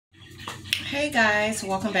Hey guys,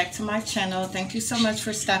 welcome back to my channel. Thank you so much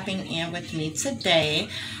for stopping in with me today.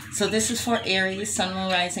 So this is for Aries, Sun,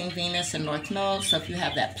 Moon, Rising, Venus, and North Node. So if you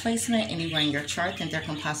have that placement anywhere in your chart, then there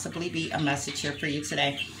can possibly be a message here for you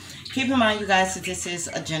today. Keep in mind, you guys, that this is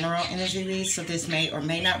a general energy read, so this may or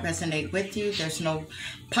may not resonate with you. There's no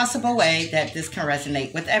possible way that this can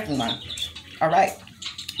resonate with everyone. All right,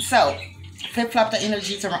 so flip-flop the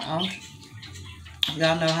energies around.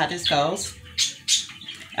 Y'all know how this goes.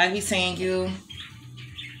 I be saying you.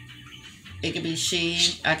 It could be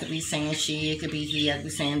she. I could be saying she. It could be he. I could be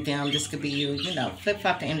saying them. This could be you. You know,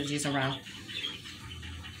 flip-flop the energies around.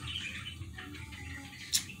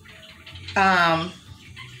 I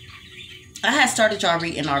had started y'all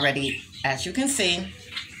reading already, as you can see.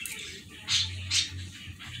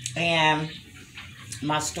 And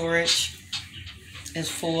my storage is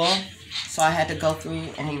full. So I had to go through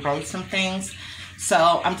and erase some things.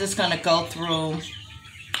 So I'm just going to go through.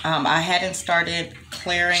 I hadn't started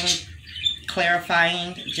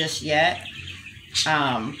clarifying just yet.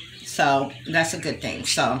 So that's a good thing.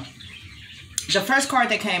 So the first card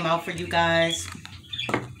that came out for you guys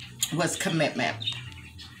was commitment.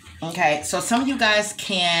 Okay, so some of you guys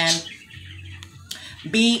can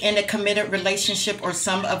be in a committed relationship, or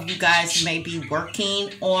some of you guys may be working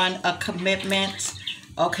on a commitment.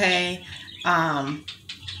 Okay,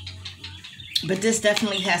 but this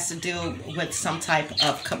definitely has to do with some type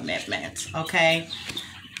of commitment, okay?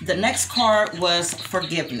 The next card was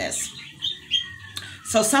forgiveness.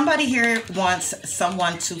 So somebody here wants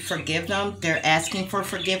someone to forgive them. They're asking for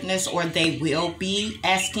forgiveness, or they will be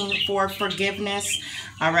asking for forgiveness,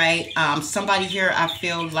 all right? Somebody here I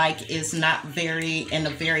feel like is not in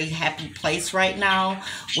a very happy place right now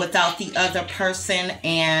without the other person,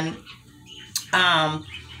 and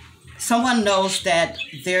someone knows that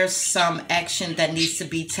there's some action that needs to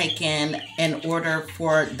be taken in order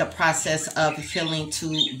for the process of healing to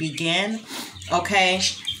begin, okay?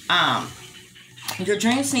 Your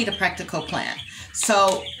dreams need a practical plan.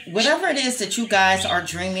 So whatever it is that you guys are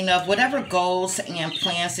dreaming of, whatever goals and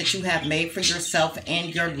plans that you have made for yourself in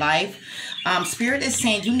your life, Spirit is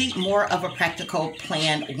saying you need more of a practical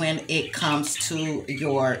plan when it comes to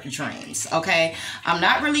your dreams, okay? I'm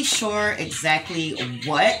not really sure exactly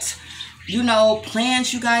what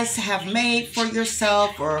plans you guys have made for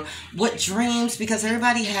yourself, or what dreams, because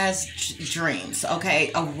everybody has dreams,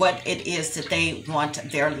 okay, of what it is that they want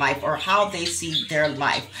their life, or how they see their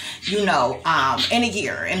life, in a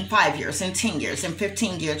year, in 5 years, in 10 years, in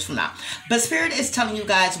 15 years from now. But Spirit is telling you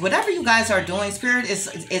guys, whatever you guys are doing, Spirit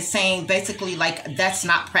is saying basically, like, that's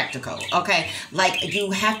not practical, okay? Like,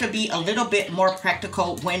 you have to be a little bit more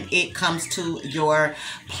practical when it comes to your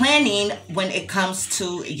planning, when it comes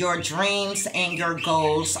to your dreams and your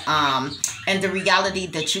goals, and the reality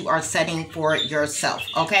that you are setting for yourself,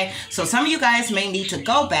 okay? So some of you guys may need to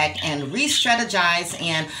go back and re-strategize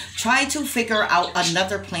and try to figure out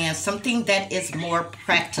another plan, something that is more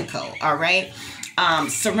practical, all right?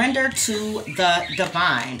 Surrender to the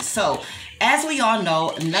divine. So as we all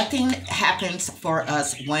know, nothing happens for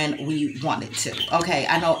us when we want it to, okay?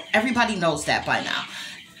 I know everybody knows that by now.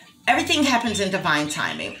 Everything happens in divine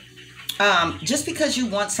timing. Just because you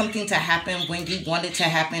want something to happen when you want it to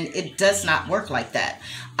happen, it does not work like that.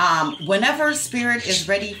 Whenever Spirit is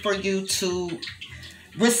ready for you to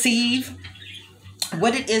receive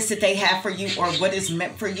what it is that they have for you, or what is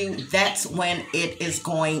meant for you, that's when it is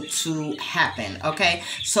going to happen, okay?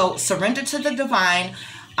 So surrender to the divine.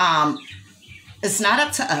 It's not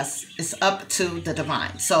up to us. It's up to the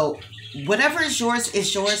divine. So whatever is yours,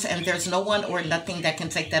 and there's no one or nothing that can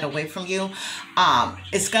take that away from you.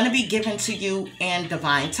 It's going to be given to you in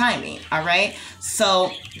divine timing, all right?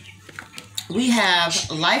 So we have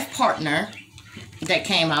life partner that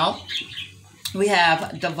came out. We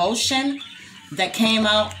have devotion that came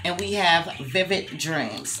out, and we have vivid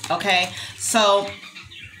dreams, okay? So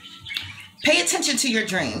pay attention to your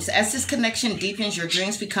dreams. As this connection deepens, your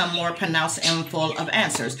dreams become more pronounced and full of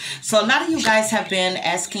answers. So a lot of you guys have been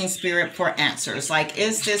asking Spirit for answers. Like,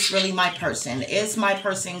 is this really my person? Is my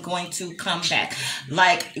person going to come back?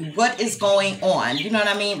 Like, what is going on? You know what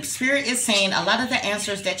I mean? Spirit is saying a lot of the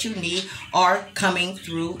answers that you need are coming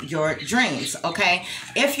through your dreams, okay?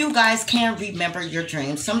 If you guys can remember your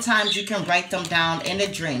dreams, sometimes you can write them down in a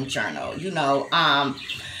dream journal,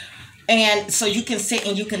 and so you can sit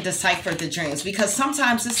and you can decipher the dreams, because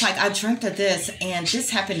sometimes it's like, I dreamt of this and this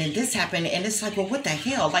happened and this happened, and it's like, well, what the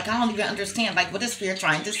hell? Like, I don't even understand, like, what is Spirit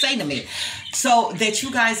trying to say to me? So that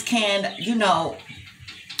you guys can,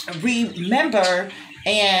 remember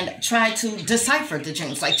and try to decipher the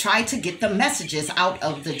dreams, like try to get the messages out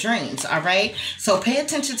of the dreams. All right, so pay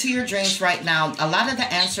attention to your dreams right now. A lot of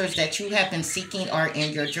the answers that you have been seeking are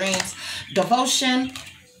in your dreams. Devotion,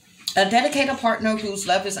 a dedicated partner whose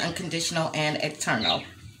love is unconditional and eternal.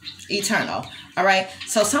 All right,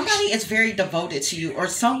 so somebody is very devoted to you, or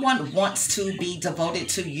someone wants to be devoted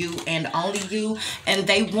to you and only you, and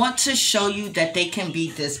they want to show you that they can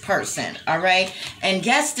be this person. All right, and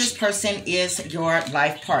yes, this person is your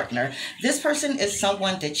life partner. This person is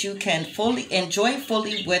someone that you can enjoy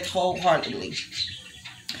fully with wholeheartedly.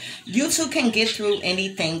 You two can get through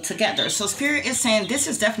anything together. So Spirit is saying this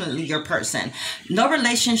is definitely your person. No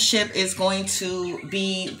relationship is going to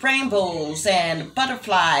be rainbows and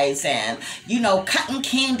butterflies and, you know, cotton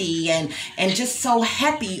candy and just so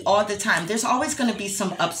happy all the time. There's always going to be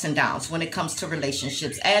some ups and downs when it comes to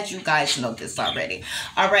relationships, as you guys know this already.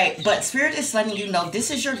 All right, but Spirit is letting you know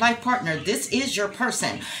this is your life partner. This is your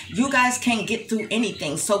person. You guys can get through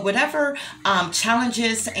anything. So whatever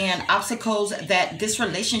challenges and obstacles that this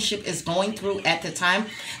relationship is going through at the time,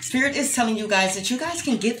 Spirit is telling you guys that you guys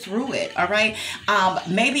can get through it. All right,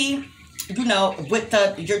 maybe, you know, with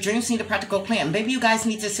your dreams need a practical plan. Maybe you guys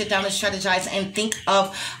need to sit down and strategize and think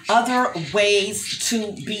of other ways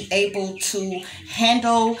to be able to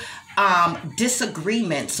handle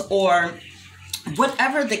disagreements or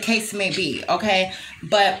whatever the case may be. Okay,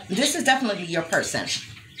 but this is definitely your person.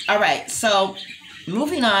 All right, so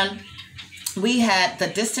moving on, we had the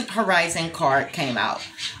distant horizon card came out.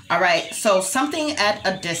 All right, so something at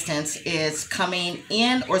a distance is coming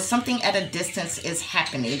in, or something at a distance is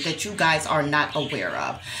happening that you guys are not aware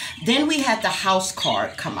of. Then we had the house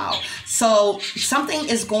card come out. So something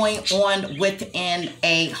is going on within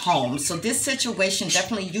a home. So this situation,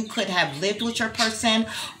 definitely you could have lived with your person,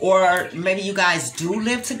 or maybe you guys do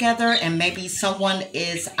live together and maybe someone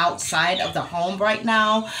is outside of the home right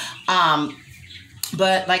now.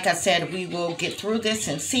 But like I said, we will get through this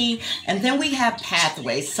and see. And then we have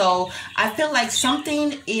pathways. So I feel like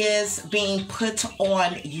something is being put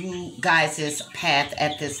on you guys' path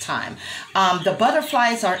at this time. The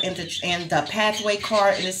butterflies are in the pathway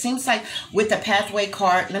card. And it seems like with the pathway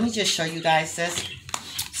card, let me just show you guys this.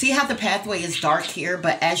 See how the pathway is dark here,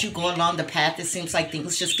 but as you go along the path, it seems like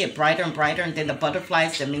things just get brighter and brighter, and then the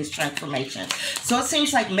butterflies, that means transformation. So it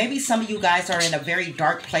seems like maybe some of you guys are in a very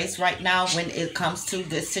dark place right now when it comes to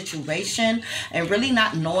this situation and really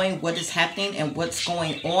not knowing what is happening and what's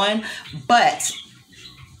going on. But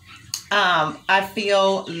I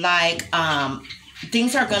feel like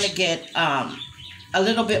things are going to get a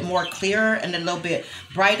little bit more clearer and a little bit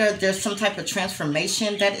brighter. There's some type of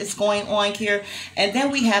transformation that is going on here. And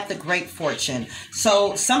then we have the great fortune.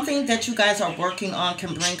 So something that you guys are working on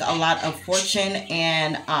can bring a lot of fortune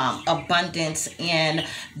and abundance in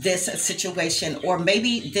this situation. Or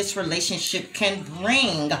maybe this relationship can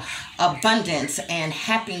bring abundance and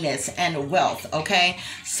happiness and wealth. Okay,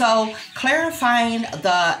 so clarifying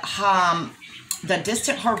the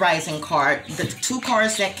distant horizon card, the two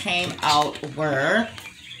cards that came out were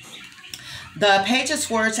the Page of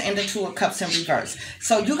Swords and the Two of Cups in reverse.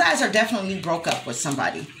 So you guys are definitely broke up with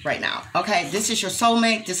somebody right now. Okay, this is your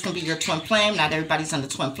soulmate. This can be your twin flame. Not everybody's on the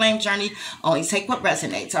twin flame journey. Only take what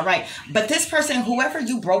resonates. All right, but this person, whoever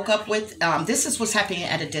you broke up with, this is what's happening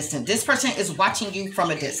at a distance. This person is watching you from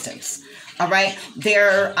a distance. All right,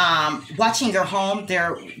 they're watching your home,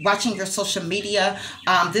 they're watching your social media.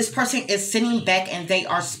 This person is sitting back and they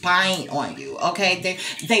are spying on you. Okay,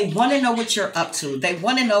 they want to know what you're up to. They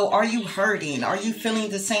want to know, are you hurting? Are you feeling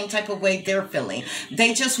the same type of way they're feeling?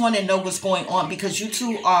 They just want to know what's going on, because you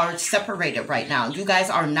two are separated right now. You guys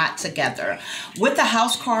are not together. With the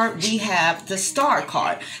house card, we have the star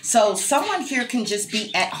card. So someone here can just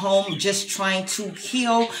be at home just trying to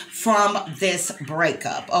heal from this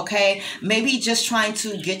breakup. Okay, maybe just trying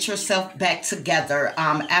to get yourself back together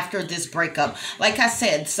after this breakup. Like I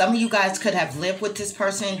said, some of you guys could have lived with this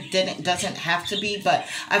person. Doesn't have to be, but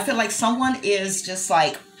I feel like someone is just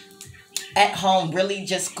like at home, really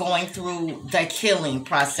just going through the healing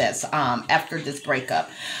process after this breakup.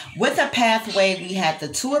 With a pathway, we had the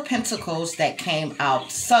Two of Pentacles that came out.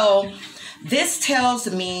 So this tells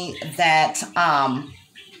me that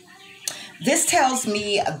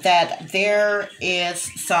there is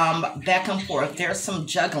some back and forth. There's some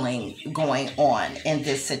juggling going on in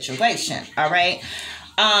this situation. All right.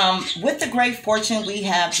 With the great fortune, we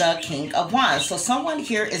have the King of Wands. So someone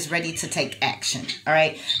here is ready to take action. All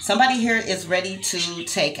right. Somebody here is ready to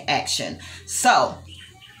take action. So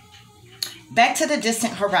back to the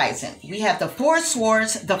distant horizon. We have the Four of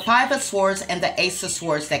Swords, the Five of Swords, and the Ace of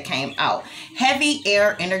Swords that came out. Heavy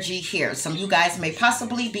air energy here. Some of you guys may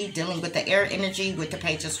possibly be dealing with the air energy with the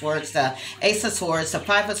Page of Swords, the Ace of Swords, the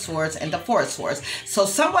Five of Swords, and the Four of Swords. So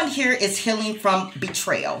someone here is healing from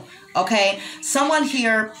betrayal. Okay? Someone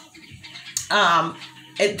here,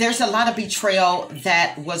 there's a lot of betrayal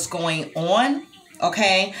that was going on.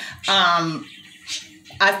 Okay?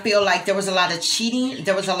 I feel like there was a lot of cheating,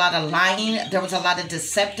 there was a lot of lying, there was a lot of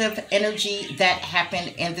deceptive energy that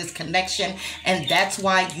happened in this connection, and that's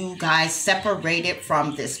why you guys separated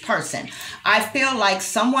from this person. I feel like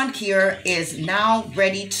someone here is now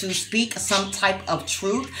ready to speak some type of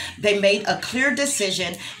truth. They made a clear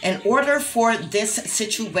decision in order for this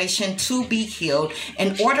situation to be healed,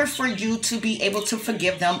 in order for you to be able to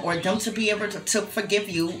forgive them or them to be able to forgive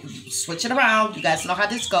you. Switch it around. You guys know how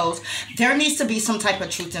this goes. There needs to be some type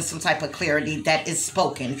of truth and some type of clarity that is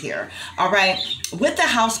spoken here. All right. With the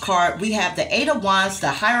House card, we have the Eight of Wands, the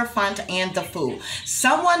Hierophant, and the Fool.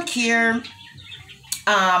 Someone here,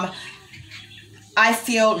 I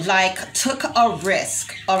feel like took a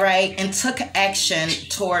risk, all right, and took action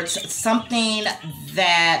towards something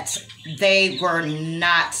that they were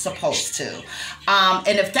not supposed to.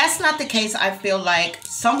 And if that's not the case, I feel like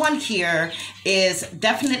someone here is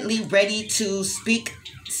definitely ready to speak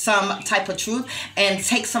some type of truth and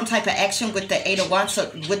take some type of action with the Eight of Wands. So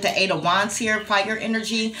with the Eight of Wands here, fire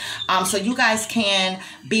energy. So you guys can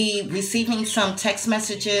be receiving some text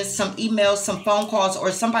messages, some emails, some phone calls,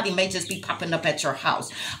 or somebody may just be popping up at your house.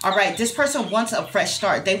 All right. This person wants a fresh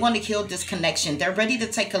start. They want to heal this connection. They're ready to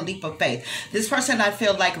take a leap of faith. This person, I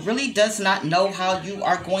feel like, really does not know how you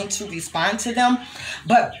are going to respond to them.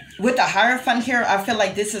 But with the Hierophant here, I feel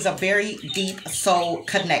like this is a very deep soul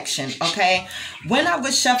connection, okay? When I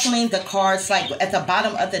was shuffling the cards, like at the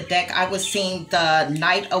bottom of the deck, I was seeing the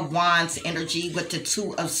Knight of Wands energy with the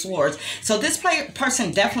Two of Swords. So this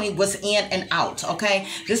person definitely was in and out, okay?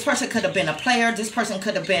 This person could have been a player. This person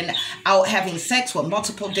could have been out having sex with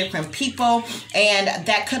multiple different people, and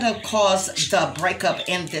that could have caused the breakup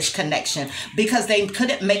in this connection because they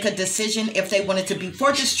couldn't make a decision if they wanted to be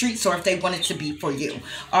for the streets or if they wanted to be for you,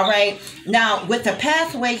 all right? Now, with the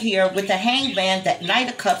pathway here, with the Hangman, the Knight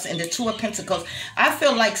of Cups, and the Two of Pentacles, I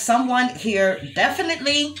feel like someone here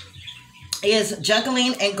definitely is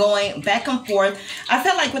juggling and going back and forth. I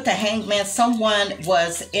feel like with the Hangman, someone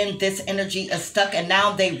was in this energy stuck, and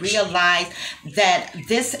now they realize that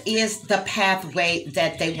this is the pathway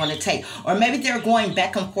that they want to take. Or maybe they're going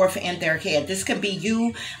back and forth in their head. This could be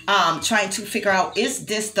you trying to figure out, is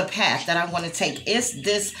this the path that I want to take? Is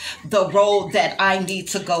this the road that I need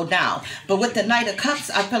to go down? But with the Knight of Cups,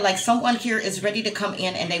 I feel like someone here is ready to come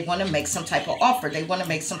in and they want to make some type of offer. They want to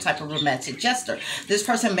make some type of romantic gesture. This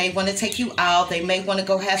person may want to take you out. They may want to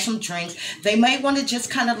go have some drinks. They may want to just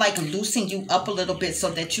kind of like loosen you up a little bit so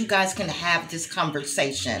that you guys can have this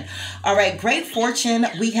conversation. All right, great fortune.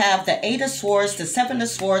 We have the Eight of Swords, the Seven of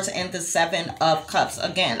Swords, and the Seven of Cups.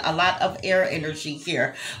 Again, a lot of air energy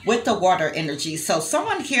here with the water energy. So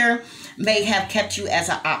someone here may have kept you as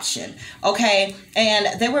an option, okay?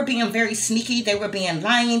 And they were being very sneaky. They were being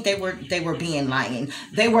lying. They were being lying.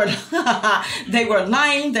 They were they were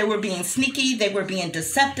lying. They were being sneaky. They were being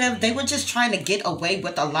deceptive. They were just trying to get away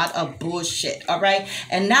with a lot of bullshit, all right?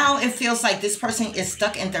 And now it feels like this person is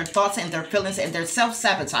stuck in their thoughts and their feelings, and they're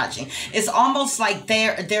self-sabotaging. It's almost like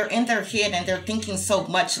they're in their head and they're thinking so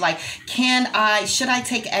much like, should I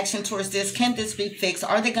take action towards this? Can this be fixed?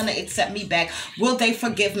 Are they going to accept me back? Will they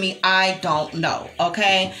forgive me? I don't know,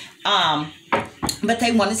 okay? But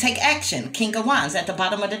they want to take action. King of Wands at the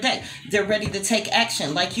bottom of the deck. They're ready to take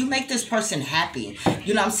action. Like, you make this person happy.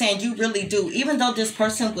 You know what I'm saying? You really do. Even though this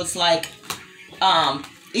person was like,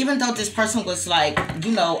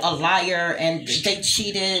 you know, a liar and they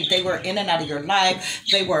cheated, they were in and out of your life,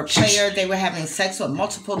 they were a player, they were having sex with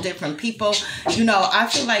multiple different people, you know, I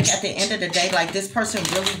feel like at the end of the day, like, this person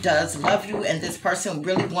really does love you and this person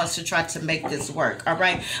really wants to try to make this work, all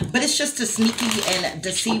right? But it's just a sneaky and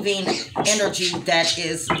deceiving energy that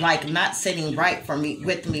is like not sitting right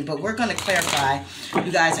with me. But we're going to clarify,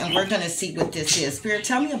 you guys, and we're going to see what this is. Spirit,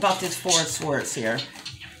 tell me about this Four of Swords here.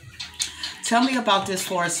 Tell me about this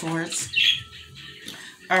Four of Swords.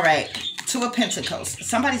 All right. Two of Pentacles.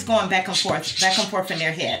 Somebody's going back and forth in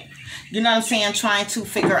their head. You know what I'm saying? Trying to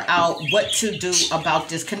figure out what to do about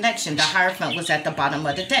this connection. The Hierophant was at the bottom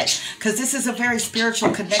of the deck. Because this is a very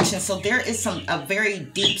spiritual connection. So there is a very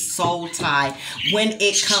deep soul tie when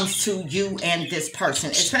it comes to you and this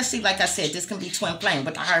person. Especially, like I said, this can be twin flame.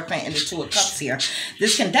 But the Hierophant and the Two of Cups here.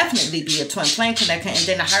 This can definitely be a twin flame connection. And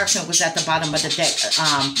then the Hierophant was at the bottom of the deck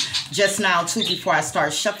just now, too, before I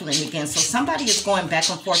start shuffling again. So somebody is going back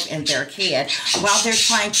and forth in their head while they're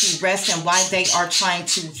trying to rest and while they are trying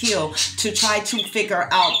to heal, to try to figure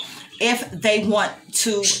out if they want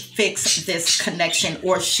to fix this connection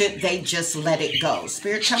or should they just let it go.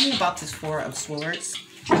 Spirit, tell me about this Four of Swords.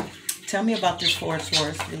 Tell me about this Four of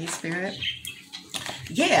Swords, please, Spirit.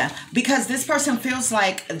 Yeah, because this person feels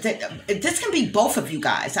like that. This can be both of you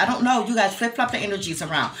guys. I don't know. You guys flip-flop the energies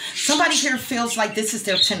around. Somebody here feels like this is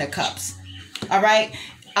their Ten of Cups. All right.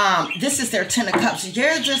 This is their Ten of Cups.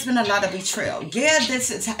 Yeah, there's been a lot of betrayal. Yeah,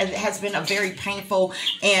 has been a very painful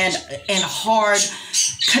and hard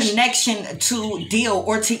connection to deal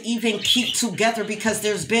or to even keep together, because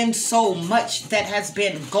there's been so much that has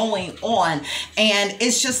been going on, and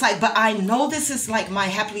it's just like, but I know this is like my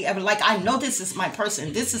happily ever, like I know this is my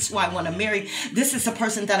person, this is who I want to marry, this is the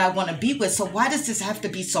person that I want to be with, so why does this have to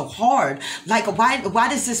be so hard? Like why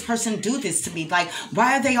does this person do this to me? Like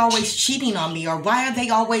why are they always cheating on me, or why are they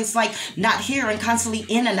always like not here and constantly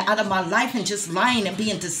in and out of my life and just lying and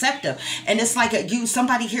being deceptive? And it's like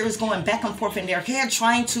somebody here is going back and forth in their head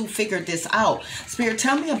trying to figure this out. Spirit,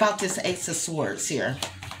 tell me about this Ace of Swords here.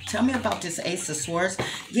 Tell me about this Ace of Swords.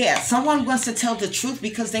 Yeah, someone wants to tell the truth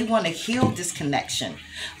because they want to heal this connection.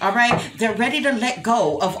 All right, they're ready to let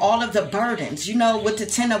go of all of the burdens. You know, with the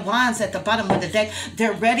Ten of Wands at the bottom of the deck,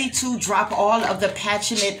 they're ready to drop all of the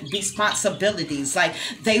passionate responsibilities. Like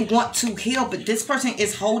they want to heal, but this person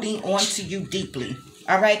is holding on to you deeply.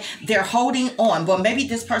 All right, they're holding on. Well, maybe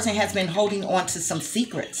this person has been holding on to some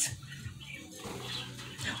secrets.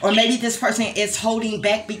 Or maybe this person is holding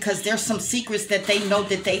back because there's some secrets that they know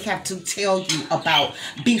that they have to tell you about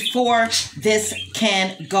before this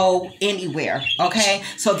can go anywhere. Okay?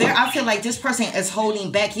 So I feel like this person is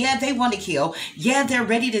holding back. Yeah, they want to heal. Yeah, they're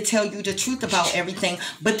ready to tell you the truth about everything.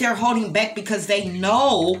 But they're holding back because they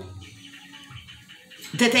know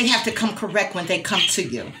that they have to come correct when they come to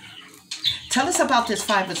you. Tell us about this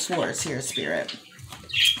Five of Swords here, Spirit.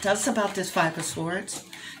 Tell us about this Five of Swords.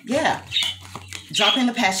 Yeah. Dropping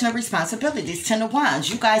the passion of responsibilities. Ten of Wands.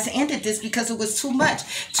 You guys ended this because it was too much.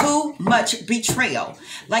 Too much betrayal.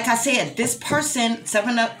 Like I said, this person,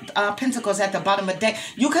 Seven of Pentacles at the bottom of the deck,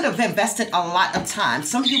 you could have invested a lot of time.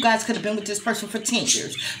 Some of you guys could have been with this person for 10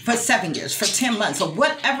 years, for 7 years, for 10 months, or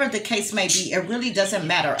whatever the case may be. It really doesn't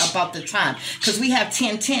matter about the time because we have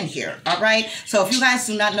 10-10 here. All right. So if you guys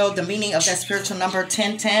do not know the meaning of that spiritual number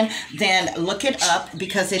 10-10, then look it up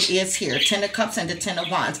because it is here. 10 of Cups and the 10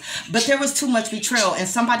 of Wands. But there was too much betrayal, and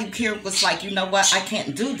somebody here was like, you know what, I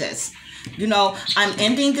can't do this. You know, I'm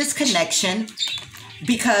ending this connection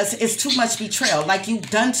because it's too much betrayal. Like you've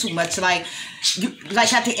done too much. Like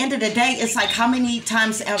at the end of the day, it's like, how many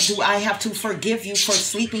times do I have to forgive you for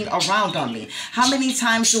sleeping around on me? How many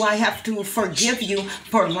times do I have to forgive you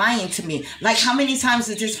for lying to me? Like how many times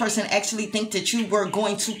did this person actually think that you were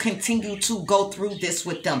going to continue to go through this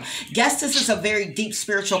with them? Yes, this is a very deep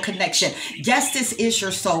spiritual connection. Yes, this is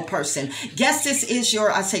your soul person. Yes, this is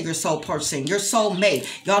your soul person, your soul mate.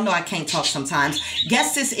 Y'all know I can't talk sometimes.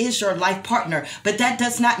 Yes, this is your life partner, but that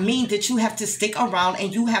does not mean that you have to stick around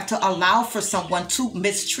and you have to allow for someone to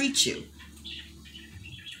mistreat you.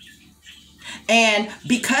 And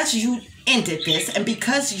because you ended this and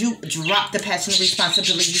because you dropped the passion of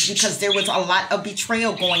responsibilities, because there was a lot of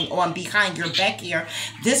betrayal going on behind your back here,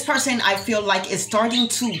 this person, I feel like, is starting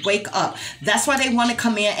to wake up. That's why they want to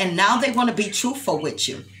come in, and now they want to be truthful with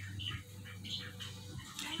you.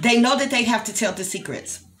 They know that they have to tell the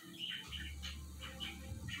secrets.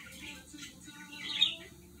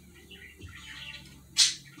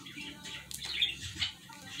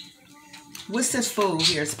 What's this Fool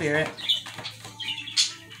here, Spirit?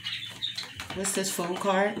 What's this Fool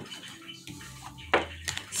card?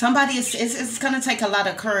 Somebody it's going to take a lot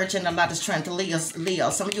of courage and a lot of strength. Leo.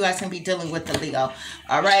 Some of you guys can be dealing with the Leo.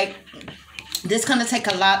 All right. This is going to take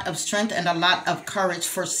a lot of strength and a lot of courage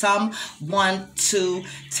for someone to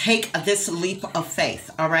take this leap of faith.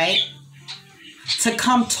 All right. To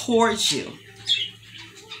come towards you.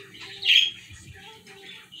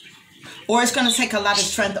 or it's going to take a lot of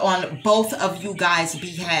strength on both of you guys'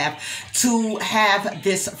 behalf to have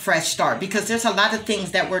this fresh start, because there's a lot of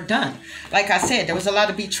things that were done. Like I said, there was a lot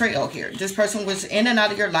of betrayal here. This person was in and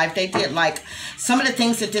out of your life. They did, like, some of the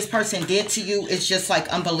things that this person did to you is just like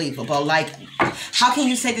unbelievable. Like, how can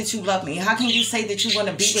you say that you love me? How can you say that you want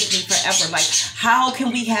to be with me forever? Like, how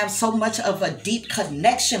can we have so much of a deep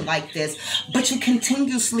connection like this, but you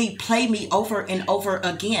continuously play me over and over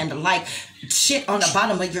again, like shit on the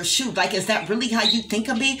bottom of your shoe? Like, is that really how you think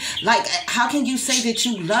of me? Like, how can you say that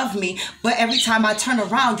you love me, but every time I turn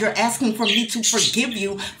around, you're asking for me to forgive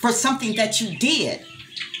you for something that you did?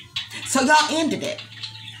 So y'all ended it.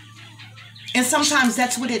 And sometimes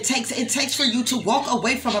that's what it takes. It takes for you to walk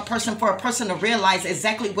away from a person, for a person to realize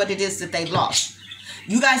exactly what it is that they lost.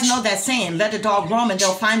 You guys know that saying, let a dog roam and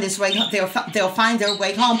they'll find this way. They'll find their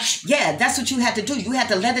way home. Yeah, that's what you had to do. You had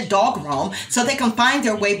to let a dog roam so they can find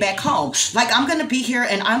their way back home. Like, I'm going to be here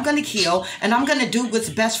and I'm going to heal and I'm going to do what's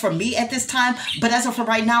best for me at this time. But as of for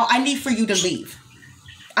right now, I need for you to leave.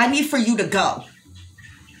 I need for you to go.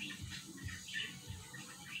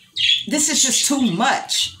 This is just too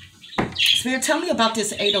much. Spirit, tell me about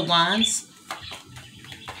this Eight of Wands.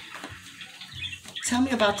 Tell me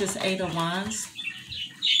about this Eight of Wands.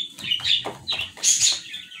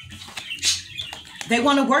 They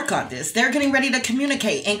want to work on this. They're getting ready to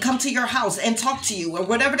communicate and come to your house and talk to you, or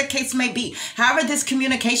whatever the case may be. However, this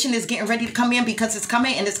communication is getting ready to come in, because it's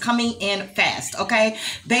coming and it's coming in fast, okay?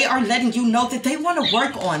 They are letting you know that they want to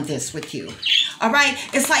work on this with you, all right?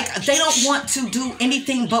 It's like they don't want to do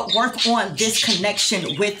anything but work on this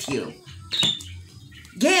connection with you.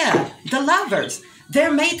 Yeah, the Lovers. They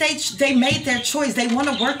made their choice. They want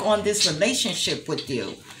to work on this relationship with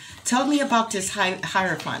you. Tell me about this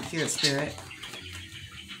Hierophant here, Spirit.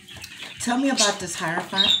 Tell me about this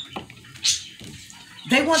Hierophant.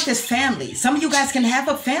 They want this family. Some of you guys can have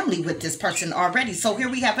a family with this person already. So here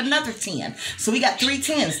we have another 10. So we got 3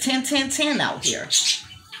 10s. 10, 10, 10 out here.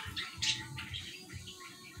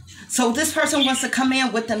 So this person wants to come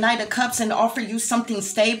in with the Knight of Cups and offer you something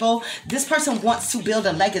stable. This person wants to build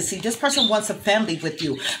a legacy. This person wants a family with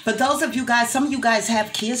you. For those of you guys, some of you guys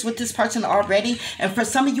have kids with this person already. And for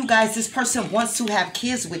some of you guys, this person wants to have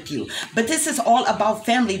kids with you. But this is all about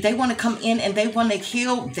family. They want to come in and they want to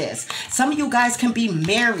heal this. Some of you guys can be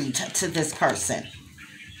married to this person.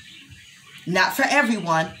 Not for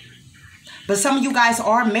everyone. But some of you guys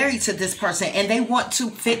are married to this person and they want to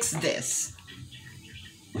fix this.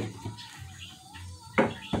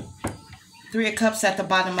 3 of Cups at the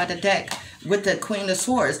bottom of the deck with the Queen of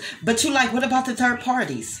Swords. But you like, what about the third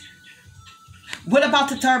parties? What about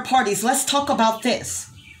the third parties? Let's talk about this.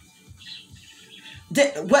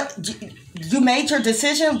 What, you made your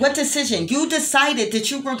decision? What decision? You decided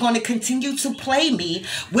that you were going to continue to play me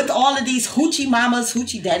with all of these hoochie mamas,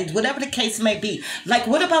 hoochie daddies, whatever the case may be. Like,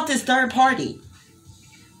 what about this third party?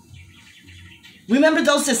 Remember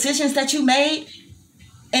those decisions that you made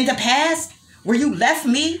in the past? Where you left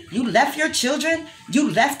me, you left your children,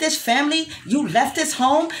 you left this family, you left this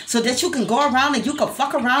home so that you can go around and you can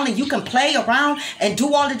fuck around and you can play around and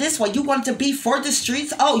do all of this while you want to be for the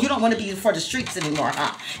streets. Oh, you don't want to be for the streets anymore,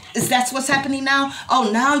 huh? Is that what's happening now?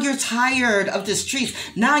 Oh, now you're tired of the streets.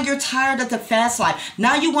 Now you're tired of the fast life.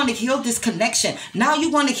 Now you want to heal this connection. Now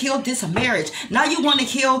you want to heal this marriage. Now you want to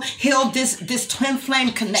heal this twin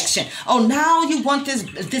flame connection. Oh, now you want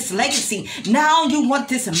this legacy. Now you want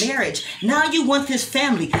this marriage. Now you want this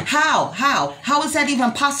family. How is that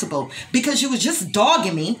even possible? Because you was just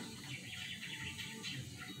dogging me.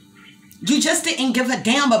 You just didn't give a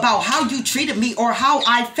damn about how you treated me or how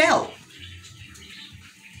I felt.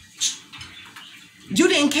 You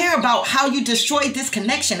didn't care about how you destroyed this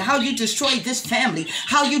connection, how you destroyed this family,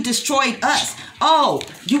 how you destroyed us. Oh,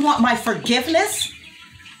 you want my forgiveness?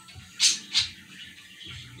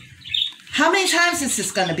 How many times is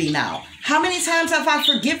this going to be now? How many times have I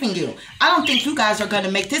forgiven you? I don't think you guys are going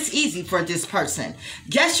to make this easy for this person.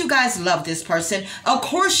 Yes, you guys love this person. Of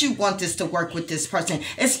course you want this to work with this person,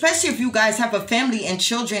 especially if you guys have a family and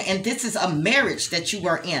children and this is a marriage that you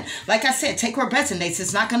are in. Like I said, take what resonates.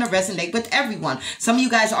 It's not going to resonate with everyone. Some of you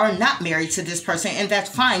guys are not married to this person, and that's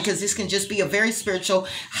fine, because this can just be a very spiritual,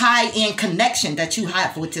 high-end connection that you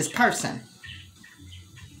have with this person.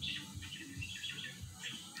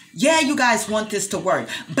 Yeah, you guys want this to work,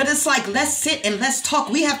 but it's like, let's sit and let's talk.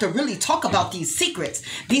 We have to really talk about these secrets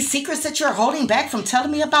that you're holding back from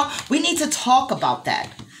telling me about. We need to talk about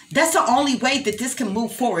that. That's the only way that this can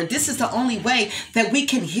move forward. This is the only way that we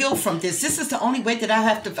can heal from this. This is the only way that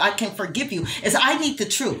I can forgive you, is I need the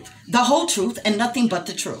truth, the whole truth, and nothing but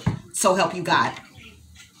the truth. So help you God.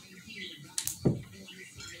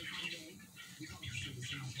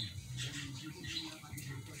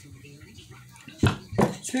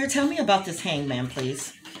 Spirit, tell me about this hangman,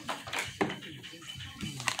 please.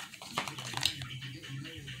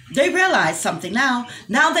 They realize something now.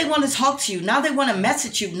 Now they want to talk to you. Now they want to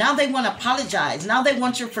message you. Now they want to apologize. Now they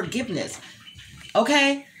want your forgiveness.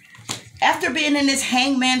 Okay? After being in this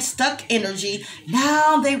hangman stuck energy,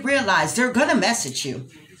 now they realize they're going to message you.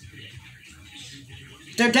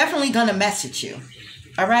 They're definitely going to message you.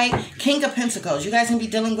 All right? King of Pentacles. You guys going to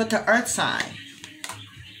be dealing with the earth sign.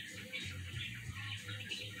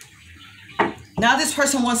 Now this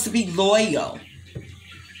person wants to be loyal.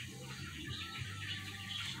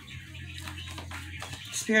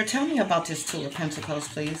 Spirit, tell me about this Two of Pentacles,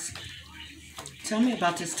 please. Tell me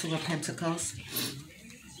about this Two of Pentacles.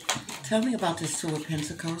 Tell me about this Two of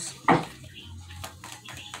Pentacles.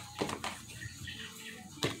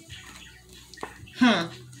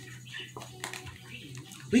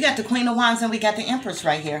 We got the Queen of Wands and we got the Empress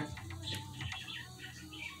right here.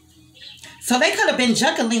 So they could have been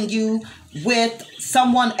juggling you with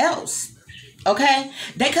someone else. Okay?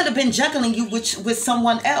 They could have been juggling you with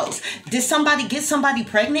someone else. Did somebody get somebody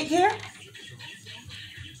pregnant here?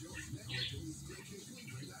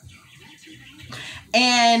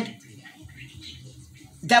 And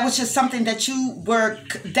that was just something that you were,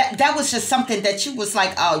 that was just something that you was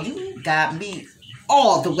like, oh, you got me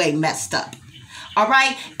all the way messed up. All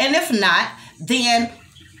right? And if not, then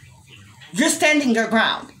you're standing your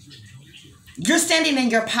ground. You're standing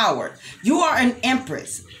in your power. You are an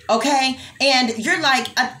empress, okay? And you're like,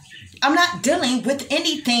 I'm not dealing with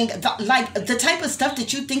anything like the type of stuff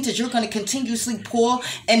that you think that you're going to continuously pull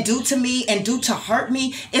and do to me and do to hurt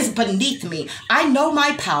me is beneath me. I know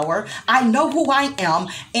my power. I know who I am,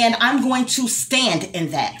 and I'm going to stand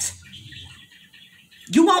in that.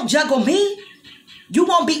 You won't juggle me. You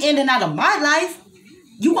won't be in and out of my life.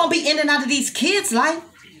 You won't be in and out of these kids' life.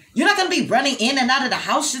 You're not going to be running in and out of the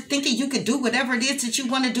house just thinking you could do whatever it is that you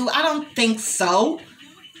want to do. I don't think so.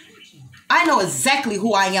 I know exactly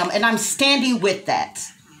who I am, and I'm standing with that.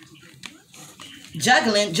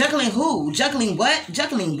 Juggling who? Juggling what?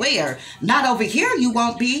 Juggling where? Not over here you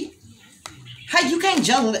won't be. Hey, you can't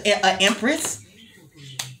juggle an empress.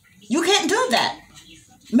 You can't do that.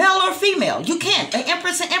 Male or female, you can't. An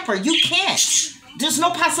empress and emperor, you can't. There's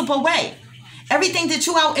no possible way. Everything that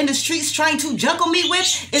you out in the streets trying to juggle me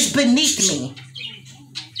with is beneath me.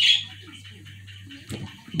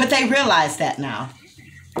 But they realize that now.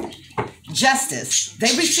 Justice.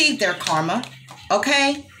 They received their karma.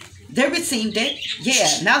 Okay? They received it.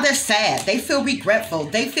 Yeah. Now they're sad. They feel regretful.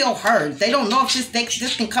 They feel hurt. They don't know if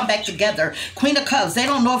this can come back together. Queen of Cups. They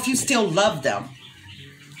don't know if you still love them.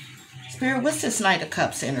 Spirit, what's this Knight of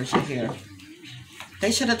Cups energy here?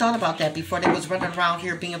 They should have thought about that before they was running around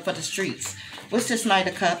here being for the streets. What's this Knight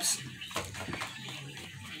of Cups?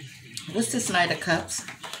 What's this Knight of Cups?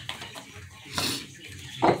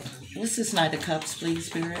 What's this Knight of Cups, please,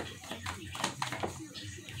 Spirit?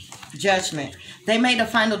 Judgment. They made a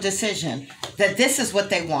final decision that this is what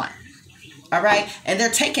they want. All right? And they're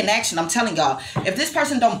taking action. I'm telling y'all, if this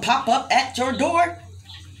person don't pop up at your door,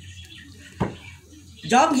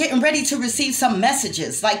 y'all getting ready to receive some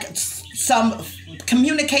messages, like some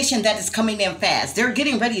communication that is coming in fast. They're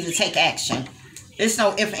getting ready to take action. There's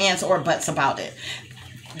no ifs, ands, or buts about it.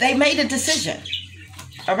 They made a decision.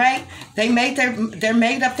 All right? They made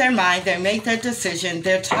up their mind. They made their decision.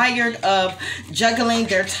 They're tired of juggling.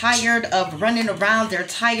 They're tired of running around. They're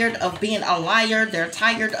tired of being a liar. They're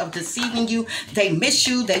tired of deceiving you. They miss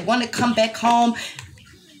you. They want to come back home.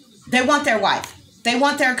 They want their wife. They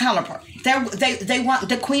want their counterpart. They want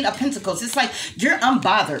the Queen of Pentacles. It's like you're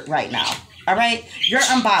unbothered right now. All right? You're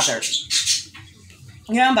unbothered.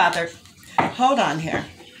 You're unbothered. Hold on here.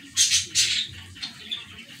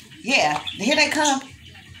 Yeah, here they come.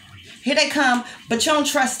 Here they come, but you don't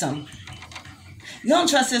trust them. You don't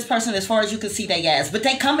trust this person as far as you can see their ass. But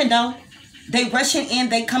they coming though. They rushing in,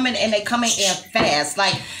 they coming and they coming in fast.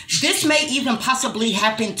 Like this may even possibly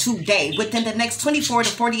happen today within the next 24 to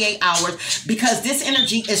 48 hours because this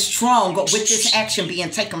energy is strong with this action being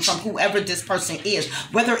taken from whoever this person is.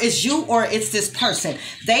 Whether it's you or it's this person.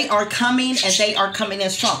 They are coming and they are coming in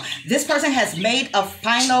strong. This person has made a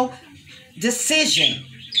final decision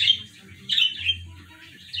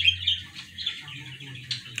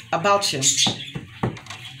about you.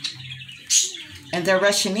 And they're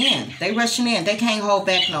rushing in. They rushing in. They can't hold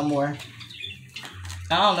back no more.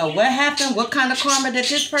 I don't know what happened, what kind of karma that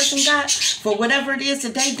this person got for whatever it is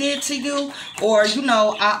that they did to you. Or, you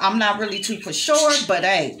know, I'm not really too for sure, but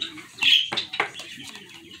hey.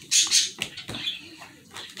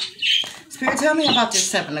 Spirit, tell me about this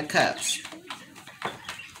Seven of Cups.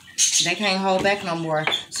 They can't hold back no more.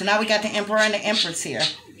 So now we got the Emperor and the Empress here.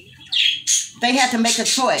 They had to make a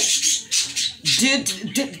choice.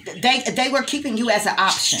 They were keeping you as an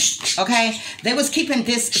option, okay? They was keeping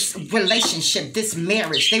this relationship, this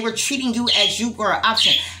marriage. They were treating you as you were an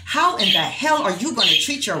option. How in the hell are you going to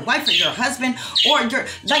treat your wife or your husband or your,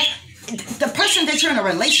 like, the person that you're in a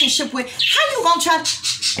relationship with? How you going to try?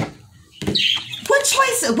 What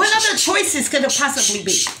choices? What other choices could it possibly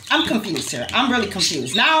be? I'm confused here. I'm really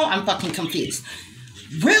confused. Now I'm fucking confused.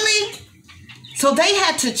 Really? So they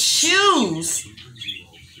had to choose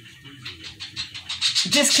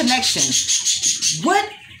disconnection.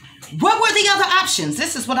 What were the other options?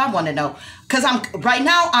 This is what I want to know. Because right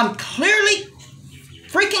now I'm clearly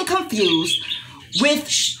freaking confused with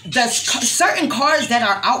the certain cards that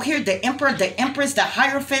are out here. The Emperor, the Empress, the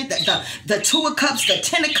Hierophant, the Two of Cups, the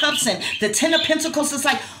Ten of Cups, and the Ten of Pentacles. It's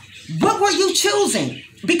like, what were you choosing?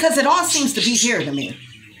 Because it all seems to be here to me.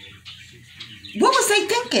 What was they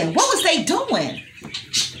thinking? What was they doing?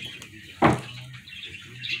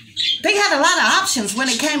 They had a lot of options when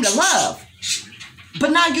it came to love.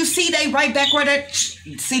 But now you see they right back where they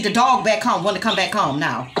see the dog back home, want to come back home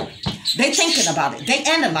now. They thinking about it. They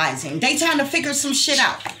analyzing. They trying to figure some shit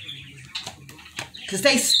out. Because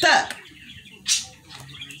they stuck.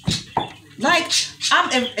 Like,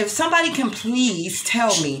 if somebody can please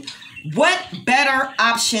tell me what better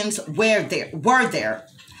options were there.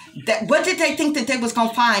 What did they think that they was going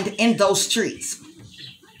to find in those streets?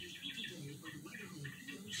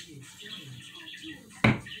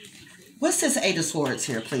 What's this Eight of Swords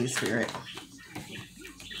here, please, Spirit?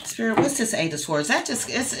 Spirit, what's this Eight of Swords? That just,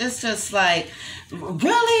 it's just like,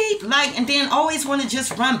 really? Like, and then always want to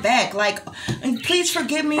just run back. Like, please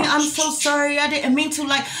forgive me. I'm so sorry. I didn't mean to.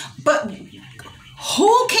 Like, but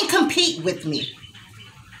who can compete with me?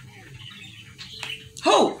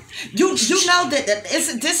 Who? You know that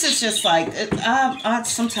this is just like,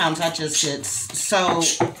 sometimes I just get so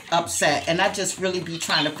upset, and I just really be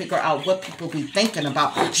trying to figure out what people be thinking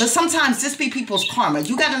about. But sometimes this be people's karma.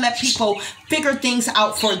 You got to let people figure things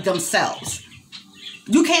out for themselves.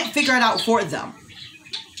 You can't figure it out for them.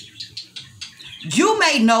 You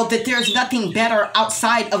may know that there's nothing better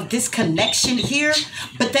outside of this connection here,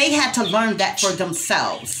 but they had to learn that for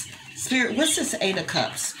themselves. Spirit, what's this Eight of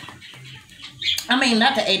Cups? I mean,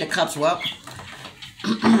 not the Eight of Cups. Well,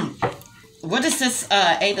 what is this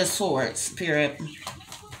Eight of Swords, Spirit?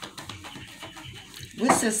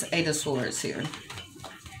 What's this Eight of Swords here?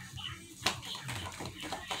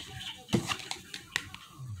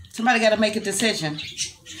 Somebody got to make a decision.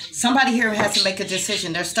 Somebody here has to make a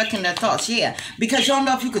decision. They're stuck in their thoughts. Yeah, because you don't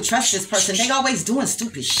know if you could trust this person. They always doing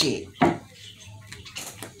stupid shit.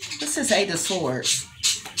 What's this Eight of Swords?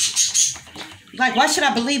 Like, why should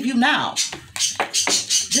I believe you now?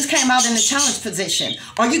 This came out in the challenge position.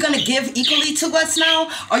 Are you going to give equally to us now?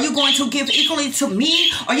 Are you going to give equally to me?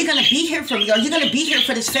 Are you going to be here for me? Are you going to be here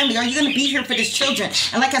for this family? Are you going to be here for this children?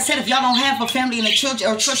 And like I said, if y'all don't have a family and a children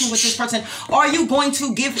or children with this person, are you going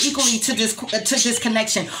to give equally to this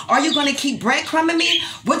connection? Are you going to keep breadcrumbing me?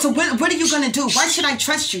 What are you going to do? Why should I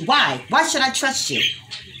trust you? Why? Why should I trust you?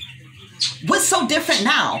 What's so different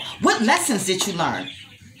now? What lessons did you learn?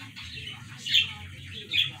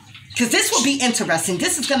 Because this will be interesting.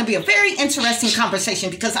 This is going to be a very interesting conversation,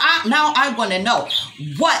 because now I want to know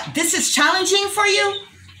what this is challenging for you.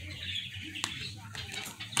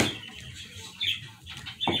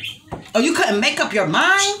 Or you couldn't make up your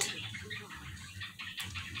mind.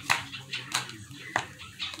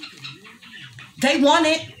 They want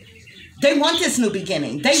it. They want this new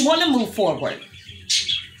beginning. They want to move forward.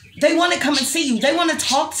 They want to come and see you. They want to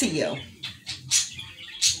talk to you.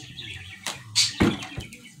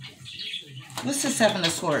 What's the Seven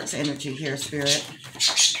of Swords energy here, Spirit?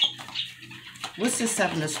 What's the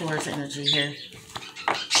Seven of Swords energy here?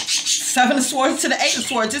 Seven of Swords to the Eight of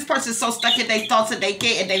Swords. This person's so stuck in their thoughts and they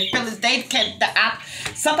get and they feel as they can't.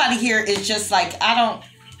 Somebody here is just like, I don't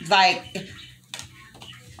like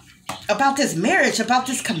about this marriage, about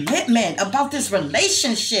this commitment, about this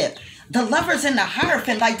relationship. The Lovers and the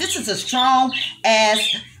Hierophant. Like, this is a strong ass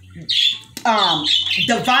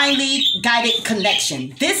divinely guided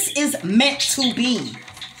connection. This is meant to be.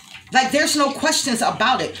 Like, there's no questions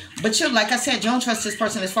about it. But you're, like I said, you don't trust this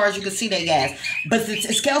person as far as you can see their gas. But the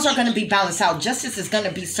scales are going to be balanced out. Justice is going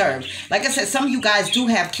to be served. Like I said, some of you guys do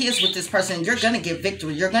have kids with this person. You're going to get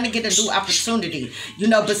victory. You're going to get a new opportunity. You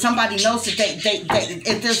know, but somebody knows that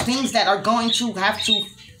if there's things that are going to have to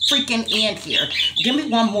freaking end here. Give me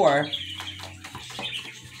one more.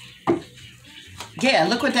 Yeah,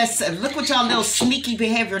 look what that's. Look what y'all little sneaky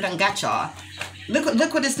behavior done got y'all.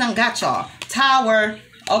 Look what this done got y'all. Tower,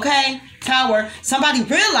 okay? Tower, somebody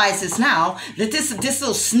realizes now that this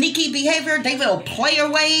little sneaky behavior, they little player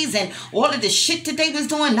ways and all of the shit that they was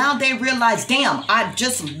doing, now they realize, damn, I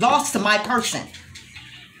just lost my person.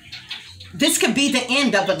 This could be the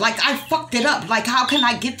end of it. Like, I fucked it up. Like, how can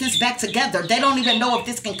I get this back together? They don't even know if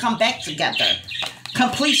this can come back together.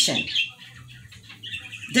 Completion.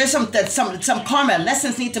 There's some karma.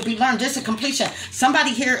 Lessons need to be learned. There's a completion.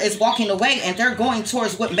 Somebody here is walking away and they're going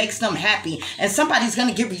towards what makes them happy. And somebody's going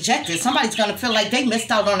to get rejected. Somebody's going to feel like they missed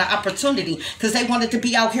out on an opportunity because they wanted to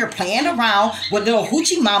be out here playing around with little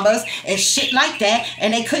hoochie mamas and shit like that.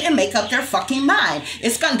 And they couldn't make up their fucking mind.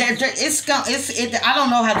 I don't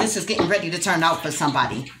know how this is getting ready to turn out for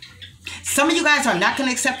somebody. Some of you guys are not going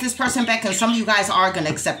to accept this person back. And some of you guys are going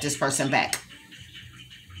to accept this person back.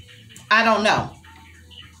 I don't know.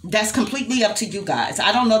 That's completely up to you guys.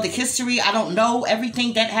 I don't know the history. I don't know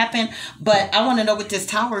everything that happened. But I want to know what this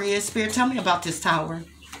tower is. Spirit, tell me about this tower.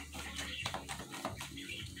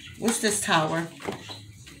 What's this tower?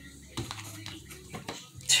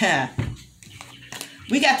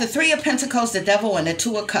 We got the Three of Pentacles, the Devil, and the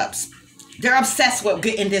Two of Cups. They're obsessed with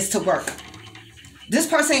getting this to work. This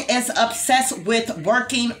person is obsessed with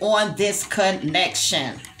working on this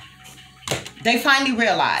connection. They finally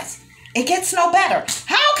realize it gets no better.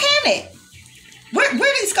 How can it?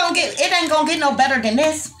 Where these gonna get? It ain't gonna get no better than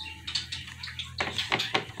this.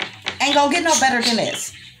 Ain't gonna get no better than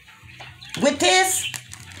this. With this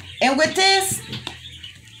and with this,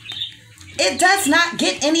 it does not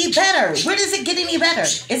get any better. Where does it get any better?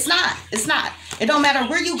 It's not. It's not. It don't matter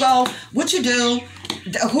where you go, what you do,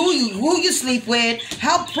 who you sleep with,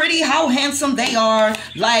 how pretty, how handsome they are,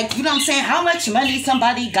 like, you know what I'm saying, how much money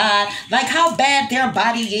somebody got, like how bad their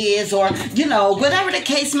body is, or, you know, whatever the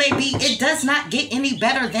case may be, it does not get any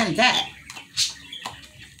better than that.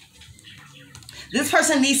 This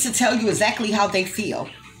person needs to tell you exactly how they feel.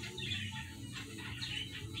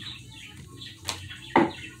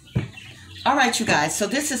 All right, you guys. So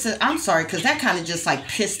this is I'm sorry, because that kind of just like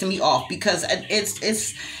pissed me off, because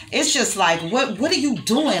it's just like, what are you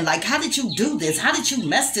doing? Like, how did you do this? How did you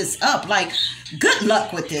mess this up? Like, good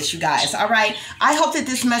luck with this, you guys. All right. I hope that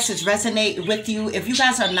this message resonates with you. If you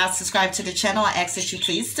guys are not subscribed to the channel, I ask that you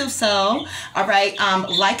please do so. All right.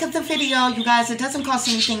 Like the video, you guys. It doesn't cost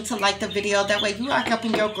anything to like the video. That way you are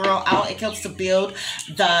helping your girl out. It helps to build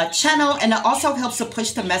the channel, and it also helps to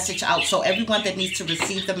push the message out, so everyone that needs to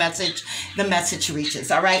receive the message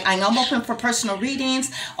reaches. All right. I am open for personal readings.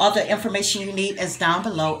 All the information you need is down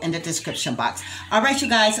below in the description box. All right, you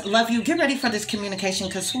guys. Love you. Get ready for this communication,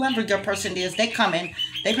 because whoever your person is, they coming.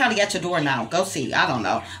 They probably at your door now. Go see. I don't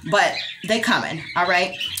know. But they coming. All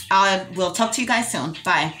right. I will talk to you guys soon.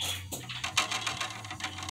 Bye.